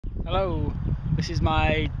Hello, this is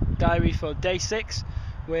my diary for day 6.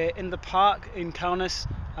 We're in the park in Kaunas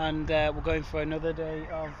and we're going for another day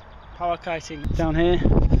of power kiting. Down here,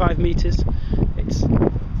 5 meters.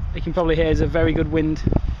 You can probably hear there's a very good wind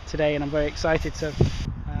today and I'm very excited. So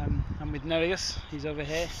I'm with Nereus, he's over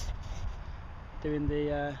here doing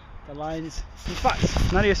the lines. In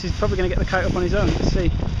fact, Nereus is probably going to get the kite up on his own. Let's see.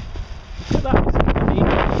 Look at that.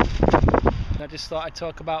 I just thought I'd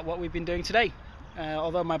talk about what we've been doing today.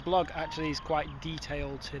 Although my blog actually is quite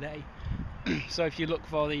detailed today, so if you look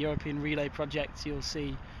for the European Relay project you'll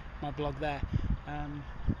see my blog there.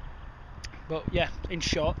 But yeah, in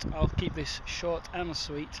short, I'll keep this short and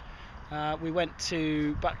sweet. We went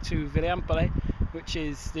back to Viliampole, which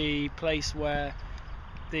is the place where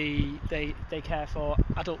they care for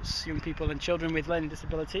adults, young people and children with learning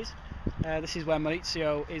disabilities. This is where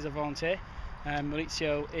Maurizio is a volunteer.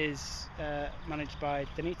 Maurizio is managed by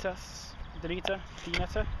Dineta,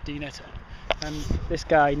 and this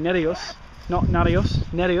guy Nereus, not Narius,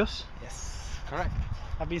 Nereus. Yes, correct.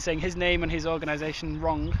 I've been saying his name and his organisation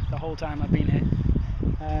wrong the whole time I've been here.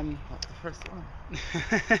 Not the first one.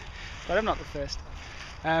 But I'm not the first.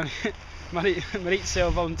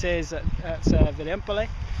 Maurizio volunteers at Viliampole,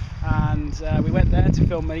 and we went there to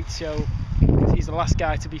film Maurizio. He's the last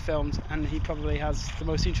guy to be filmed, and he probably has the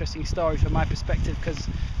most interesting story from my perspective because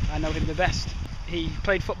I know him the best. He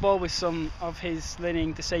played football with some of his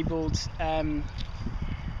learning disabled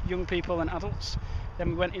young people and adults. Then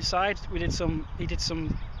we went inside. He did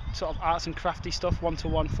some sort of arts and crafty stuff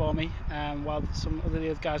one-to-one for me, while some of the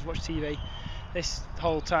other guys watched TV. This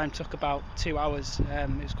whole time took about 2 hours.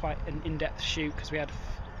 It was quite an in-depth shoot because we had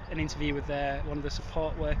an interview with one of the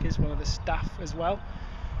support workers, one of the staff as well.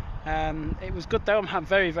 It was good though. I'm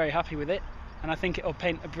very, very happy with it. And I think it'll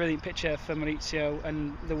paint a brilliant picture for Maurizio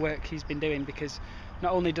and the work he's been doing, because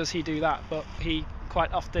not only does he do that, but he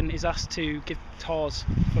quite often is asked to give tours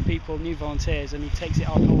for people, new volunteers, and he takes it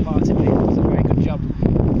on wholeheartedly and does a very good job.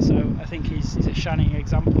 So I think he's a shining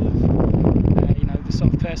example of the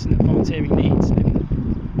sort of person that volunteering needs,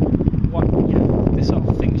 and what the sort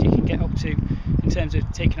of things you can get up to in terms of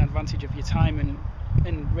taking advantage of your time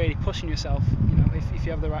and really pushing yourself, if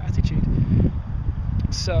you have the right attitude.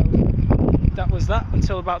 So that was that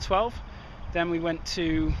until about 12. Then we went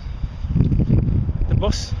to the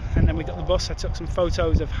bus, and then we got the bus. I took some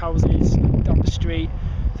photos of houses down the street,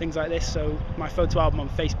 things like this. So my photo album on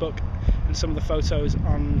Facebook and some of the photos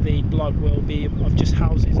on the blog will be of just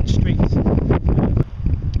houses and streets.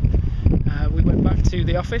 We went back to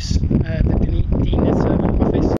the office, the Dineta office.